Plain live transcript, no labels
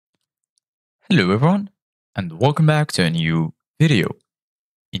Hello everyone, and welcome back to a new video.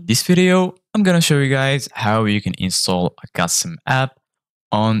 In this video, I'm gonna show you guys how you can install a custom app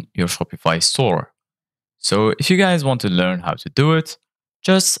on your Shopify store. So if you guys want to learn how to do it,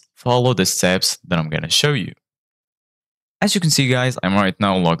 just follow the steps that I'm gonna show you. As you can see guys, I'm right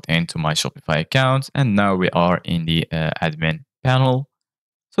now logged into my Shopify account and now we are in the admin panel.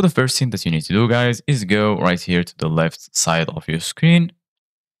 So the first thing that you need to do guys is go right here to the left side of your screen.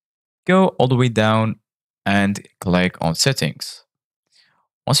 Go all the way down and click on settings.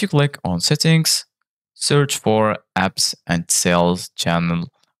 Once you click on settings, search for apps and sales channel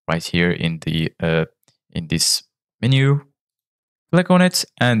right here in the in this menu. Click on it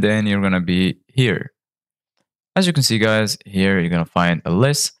and then you're gonna be here. As you can see guys, here you're gonna find a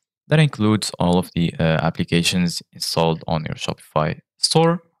list that includes all of the applications installed on your Shopify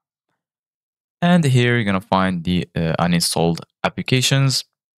store. And here you're gonna find the uninstalled applications.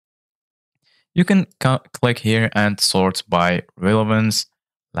 You can click here and sort by relevance,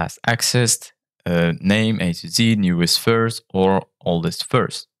 last accessed, name A to Z, newest first, or oldest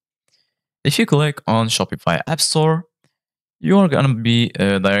first. If you click on Shopify App Store, you are going to be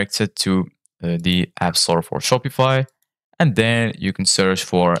directed to the App Store for Shopify, and then you can search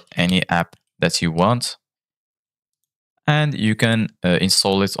for any app that you want, and you can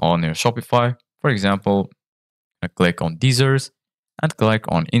install it on your Shopify. For example, click on Deezers and click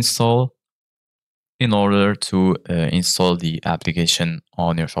on Install in order to install the application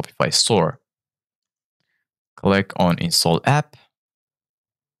on your Shopify store. Click on Install App.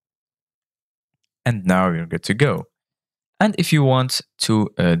 And now you're good to go. And if you want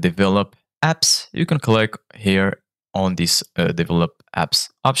to develop apps, you can click here on this Develop Apps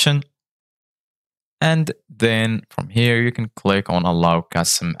option. And then from here, you can click on Allow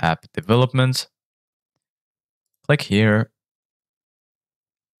Custom App Development. Click here.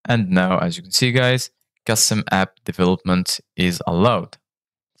 And now, as you can see, guys, custom app development is allowed.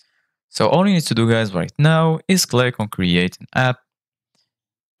 So all you need to do, guys, right now is click on Create an App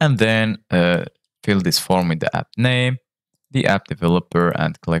and then fill this form with the app name, the app developer,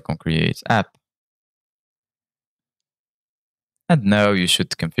 and click on Create App. And now you should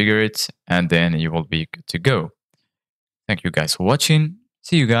configure it and then you will be good to go. Thank you guys for watching.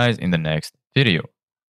 See you guys in the next video.